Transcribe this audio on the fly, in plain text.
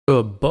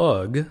A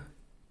bug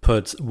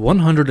puts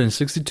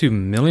 $162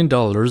 million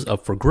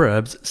up for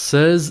grabs,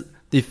 says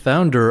the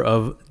founder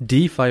of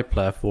DeFi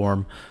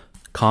platform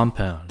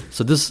Compound.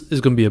 So this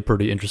is going to be a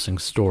pretty interesting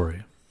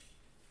story.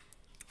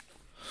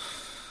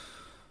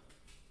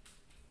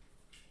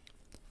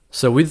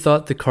 So we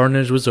thought the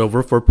carnage was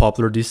over for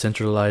popular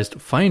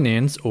decentralized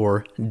finance,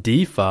 or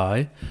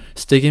DeFi,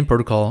 staking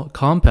protocol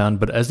Compound,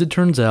 but as it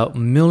turns out,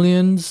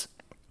 millions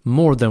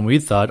more than we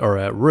thought are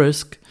at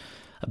risk.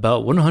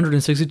 About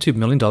 $162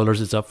 million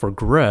is up for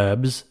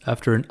grabs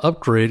after an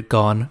upgrade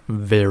gone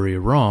very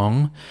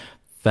wrong.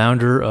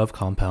 Founder of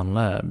Compound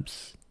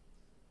Labs.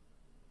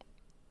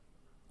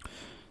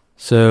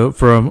 So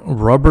from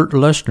Robert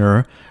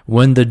Leshner,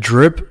 when the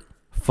drip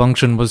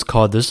function was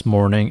called this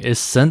morning, it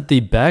sent the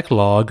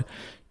backlog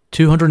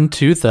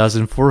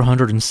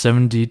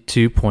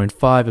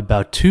 202,472.5,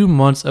 about 2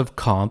 months of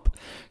comp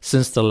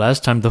since the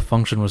last time the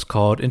function was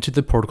called, into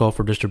the protocol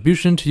for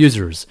distribution to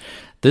users.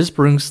 This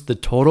brings the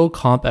total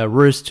comp at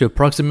risk to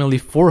approximately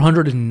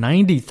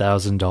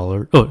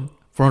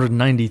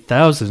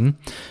 $490,000,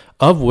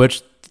 of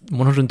which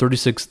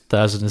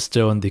 136,000 is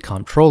still in the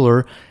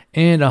comptroller,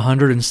 and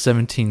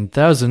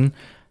 117,000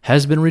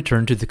 has been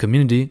returned to the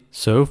community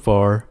so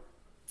far.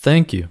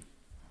 Thank you.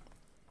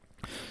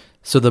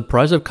 So the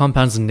price of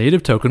Compound's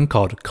native token,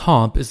 called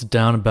Comp, is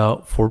down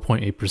about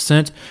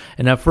 4.8%,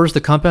 and at first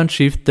the Compound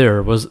chief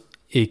there was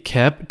a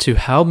cap to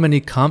how many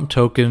Comp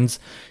tokens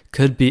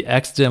could be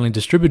accidentally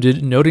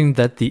distributed, noting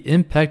that the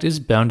impact is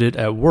bounded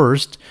at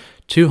worst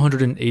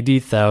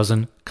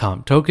 280,000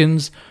 Comp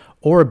tokens,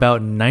 or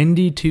about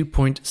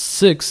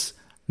 $92.6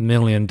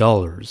 million.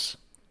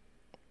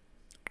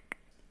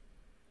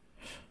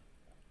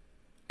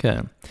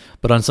 Okay,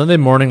 but on Sunday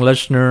morning,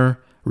 Leshner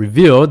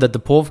revealed that the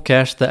pool of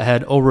cash that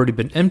had already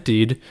been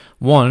emptied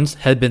once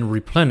had been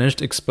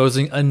replenished,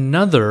 exposing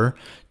another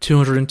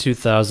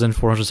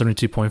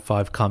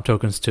 202,472.5 Comp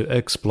tokens to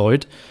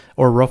exploit,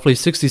 or roughly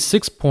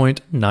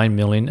 $66.9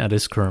 million at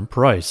its current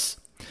price,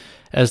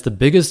 as the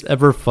biggest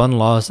ever fund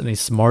loss in a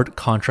smart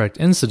contract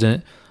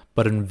incident.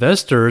 But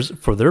investors,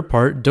 for their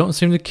part, don't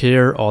seem to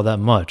care all that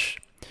much.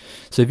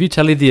 So if you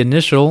tally the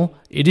initial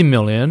 $80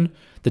 million,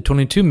 the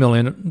 $22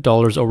 million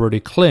already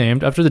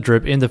claimed after the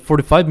drip, and the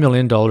 $45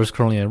 million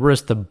currently at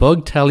risk, the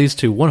bug tallies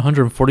to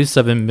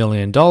 $147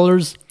 million,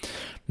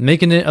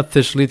 making it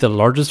officially the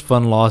largest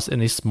fund loss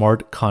in a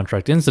smart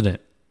contract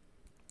incident.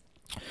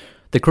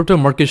 The crypto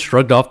market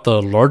shrugged off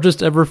the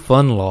largest ever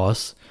fund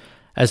loss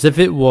as if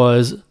it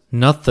was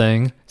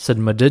nothing, said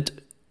Madit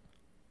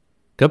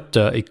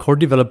Gupta, a core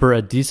developer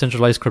at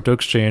decentralized crypto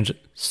exchange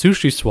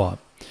SushiSwap.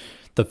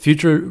 The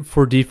future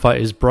for DeFi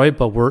is bright,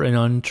 but we're in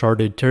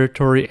uncharted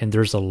territory and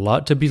there's a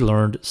lot to be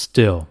learned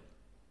still.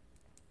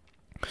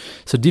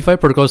 So DeFi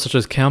protocols such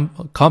as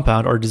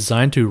Compound are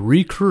designed to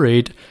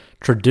recreate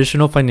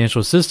traditional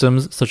financial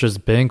systems such as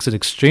banks and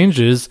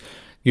exchanges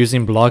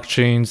using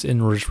blockchains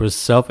enriched with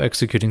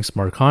self-executing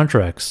smart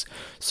contracts.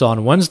 So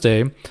on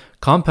Wednesday,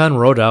 Compound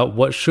rolled out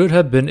what should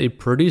have been a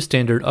pretty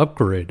standard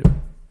upgrade.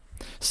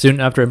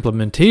 Soon after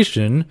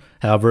implementation,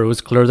 however, it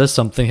was clear that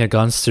something had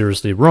gone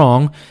seriously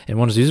wrong, and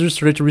once users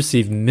started to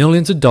receive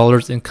millions of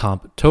dollars in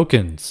Comp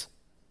tokens.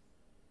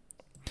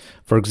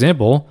 For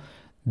example,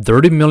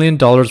 $30 million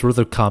worth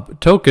of Comp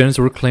tokens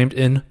were claimed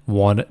in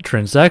one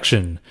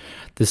transaction.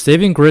 The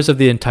saving grace of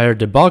the entire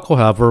debacle,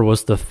 however,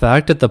 was the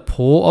fact that the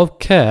pool of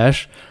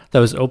cash that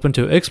was open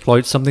to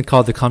exploit something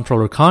called the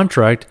comptroller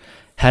contract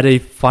had a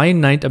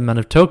finite amount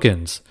of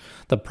tokens.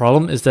 The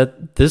problem is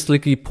that this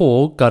leaky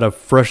pool got a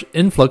fresh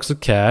influx of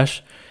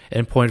cash,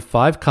 and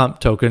 0.5 Comp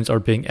tokens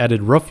are being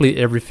added roughly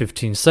every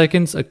 15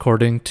 seconds,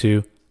 according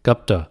to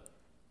Gupta.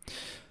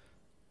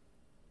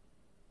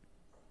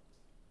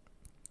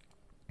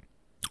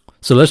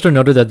 So Leshner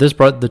noted that this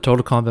brought the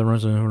total Compound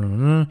runs.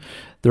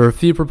 There are a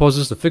few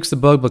proposals to fix the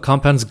bug, but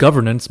Compound's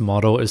governance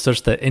model is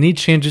such that any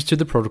changes to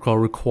the protocol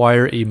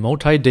require a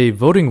multi-day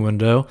voting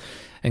window,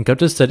 and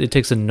Gupta said it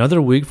takes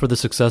another week for the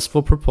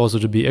successful proposal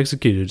to be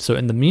executed. So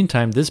in the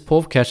meantime, this pool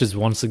of cash is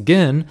once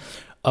again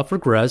up for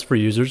grabs for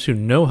users who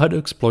know how to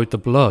exploit the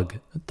bug.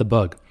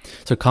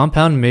 So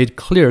Compound made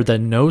clear that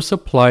no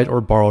supplied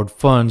or borrowed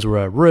funds were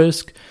at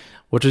risk,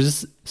 which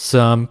is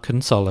some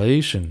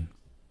consolation.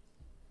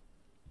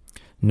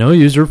 No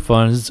user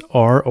funds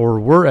are or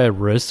were at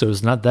risk, so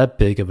it's not that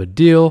big of a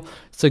deal,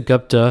 said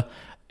Gupta.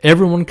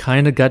 Everyone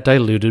kind of got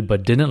diluted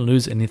but didn't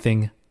lose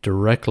anything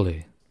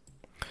directly.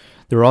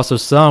 There were also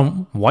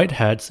some white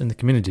hats in the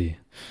community.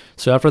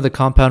 So after the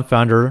Compound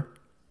founder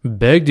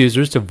begged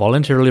users to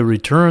voluntarily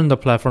return the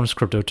platform's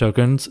crypto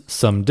tokens,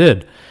 some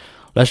did.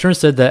 Leshner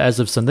said that as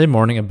of Sunday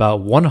morning,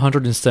 about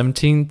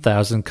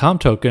 117,000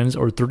 Comp tokens,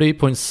 or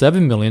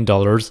 $38.7 million,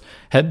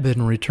 had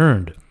been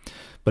returned.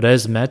 But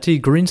as Matti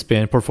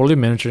Greenspan, portfolio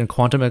manager and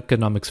quantum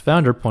economics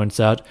founder, points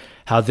out,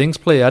 how things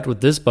play out with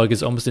this bug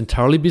is almost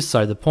entirely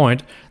beside the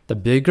point. The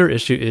bigger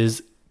issue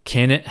is,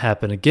 can it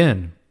happen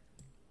again?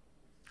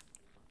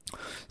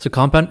 So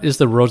Compound is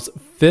the world's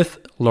fifth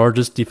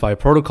largest DeFi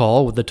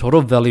protocol, with a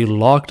total value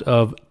locked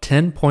of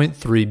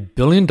 $10.3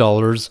 billion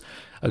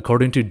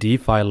according to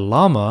DeFi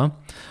Llama,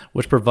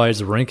 which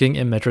provides ranking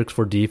and metrics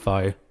for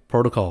DeFi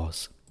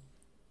protocols.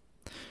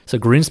 So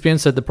Greenspan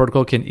said the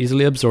protocol can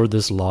easily absorb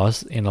this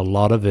loss and a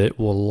lot of it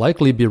will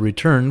likely be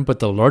returned, but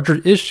the larger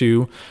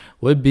issue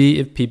would be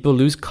if people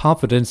lose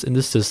confidence in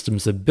the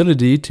system's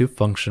ability to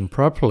function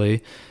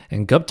properly.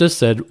 And Gupta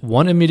said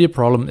one immediate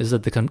problem is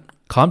that the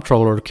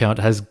comptroller account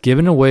has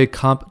given away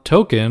comp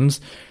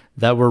tokens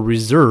that were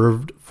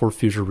reserved for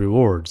future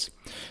rewards.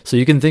 So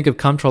you can think of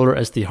comptroller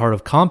as the heart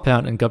of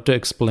Compound, and Gupta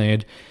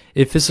explained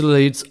it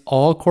facilitates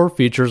all core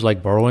features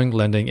like borrowing,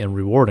 lending, and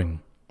rewarding.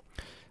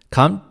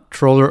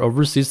 Comptroller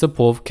oversees the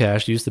pool of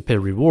cash used to pay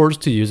rewards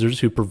to users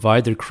who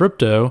provide their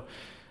crypto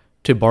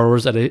to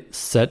borrowers at a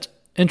set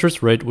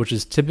interest rate, which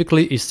is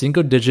typically a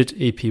single-digit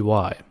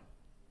APY.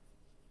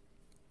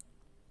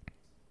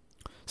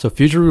 So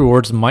future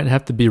rewards might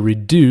have to be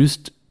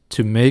reduced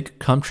to make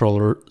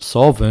comptroller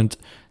solvent,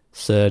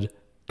 said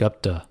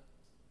Gupta.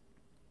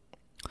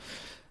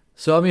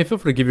 So, I mean, feel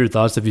free to give your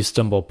thoughts if you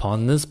stumble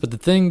upon this, but the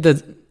thing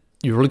that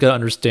you really got to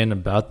understand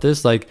about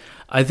this, like,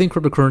 I think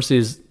cryptocurrency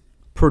is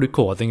pretty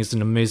cool. I think it's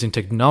an amazing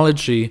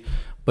technology,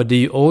 but do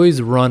you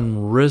always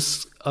run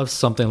risks of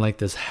something like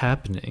this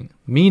happening?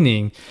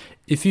 Meaning,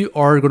 if you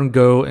are going to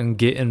go and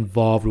get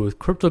involved with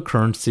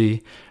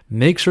cryptocurrency,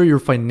 make sure your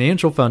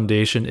financial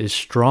foundation is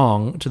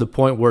strong to the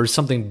point where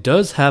something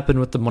does happen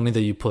with the money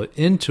that you put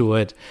into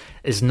it,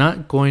 is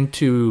not going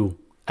to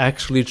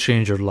actually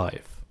change your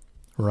life.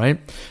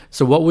 Right?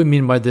 So what we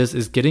mean by this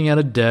is getting out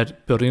of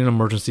debt, building an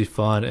emergency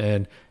fund,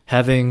 and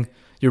having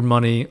your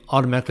money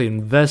automatically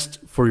invest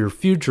for your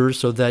future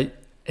so that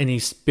any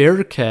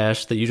spare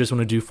cash that you just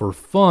want to do for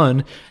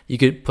fun, you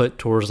could put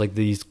towards like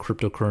these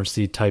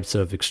cryptocurrency types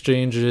of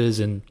exchanges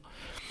and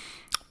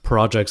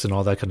projects and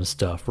all that kind of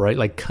stuff, right?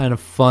 Like kind of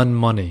fun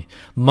money.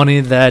 Money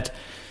that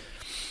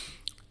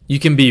you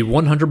can be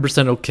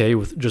 100% okay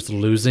with just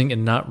losing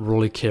and not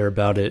really care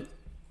about it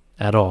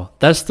at all.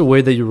 That's the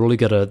way that you really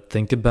got to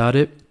think about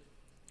it.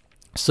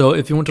 So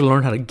if you want to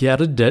learn how to get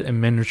out of debt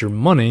and manage your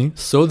money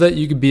so that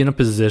you can be in a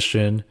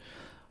position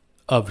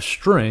of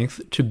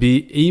strength to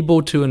be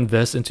able to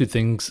invest into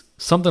things,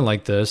 something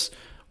like this,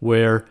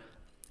 where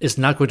it's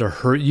not going to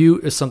hurt you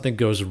if something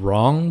goes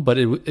wrong, but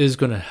it is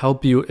going to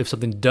help you if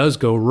something does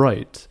go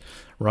right,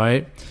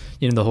 right?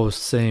 You know, the whole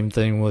same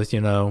thing with,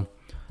 Bitcoin,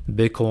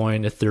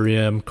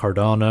 Ethereum,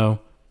 Cardano,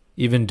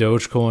 even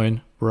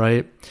Dogecoin,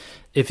 right?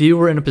 If you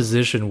were in a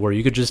position where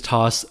you could just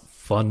toss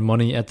fun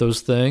money at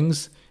those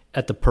things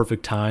at the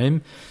perfect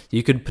time,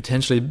 you could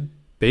potentially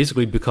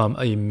basically become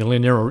a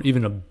millionaire or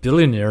even a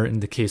billionaire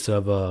in the case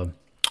of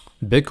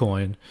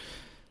Bitcoin.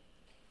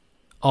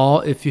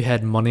 All if you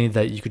had money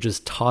that you could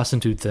just toss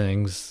into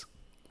things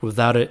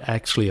without it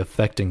actually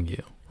affecting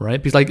you,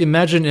 right? Because like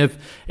imagine if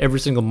every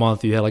single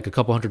month you had like a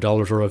couple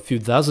 $100s or a few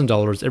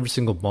 $1,000s every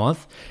single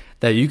month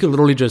that you could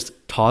literally just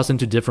toss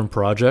into different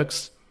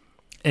projects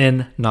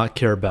and not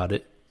care about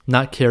it.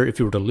 Not care if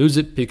you were to lose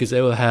it because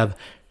it will have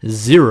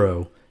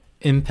zero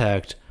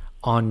impact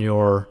on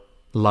your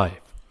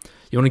life.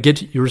 You want to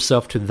get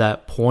yourself to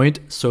that point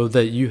so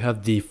that you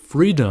have the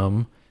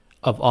freedom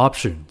of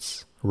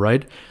options,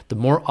 right? The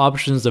more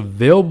options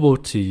available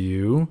to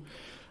you,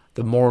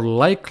 the more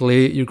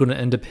likely you're going to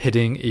end up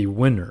hitting a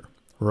winner,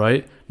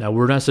 right? Now,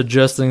 we're not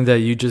suggesting that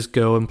you just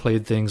go and play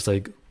things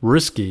like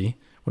risky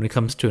when it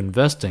comes to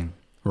investing,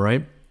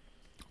 right?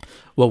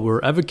 What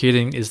we're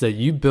advocating is that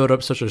you build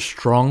up such a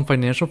strong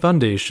financial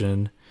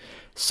foundation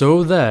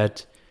so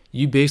that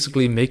you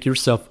basically make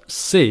yourself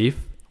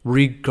safe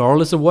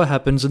regardless of what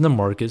happens in the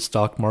market,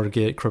 stock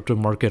market, crypto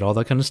market, all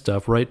that kind of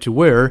stuff, right? To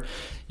where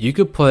you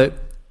could put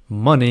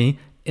money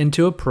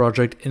into a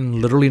project and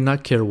literally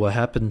not care what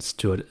happens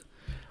to it,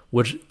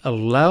 which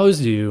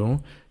allows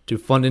you to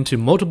fund into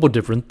multiple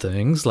different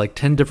things, like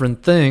 10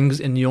 different things,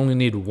 and you only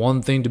need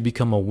one thing to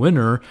become a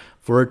winner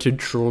for it to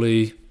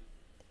truly,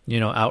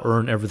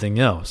 out-earn everything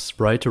else,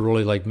 right? To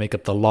really like make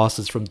up the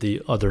losses from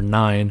the other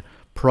 9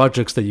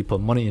 projects that you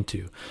put money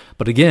into.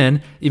 But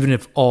again, even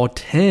if all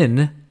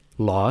 10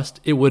 lost,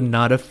 it would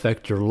not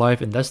affect your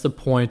life. And that's the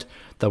point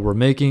that we're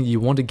making.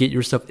 You want to get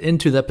yourself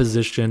into that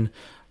position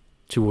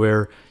to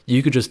where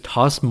you could just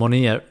toss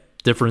money at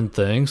different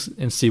things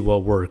and see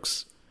what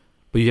works.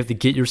 But you have to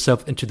get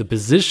yourself into the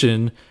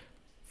position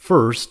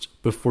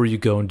first before you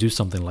go and do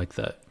something like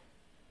that.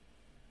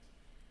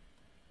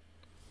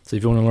 So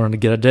if you want to learn to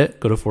get out of debt,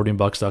 go to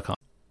 14bucks.com.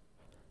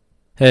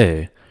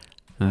 Hey,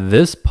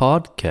 this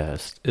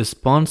podcast is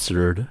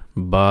sponsored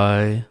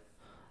by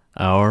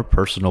our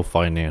personal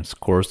finance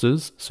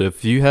courses. So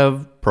if you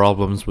have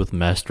problems with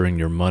mastering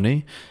your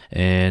money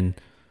and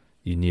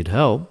you need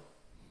help,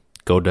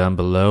 go down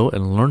below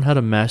and learn how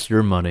to master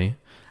your money.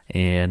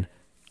 And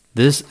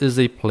this is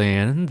a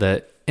plan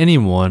that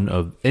anyone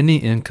of any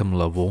income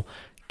level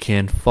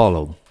can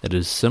follow. It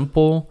is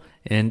simple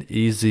and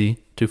easy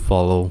to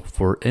follow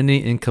for any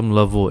income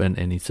level and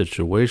any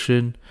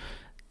situation,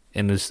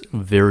 and is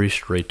very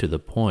straight to the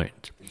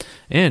point.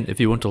 And if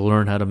you want to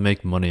learn how to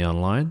make money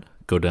online,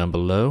 go down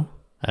below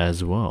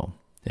as well.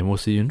 And we'll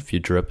see you in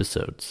future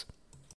episodes.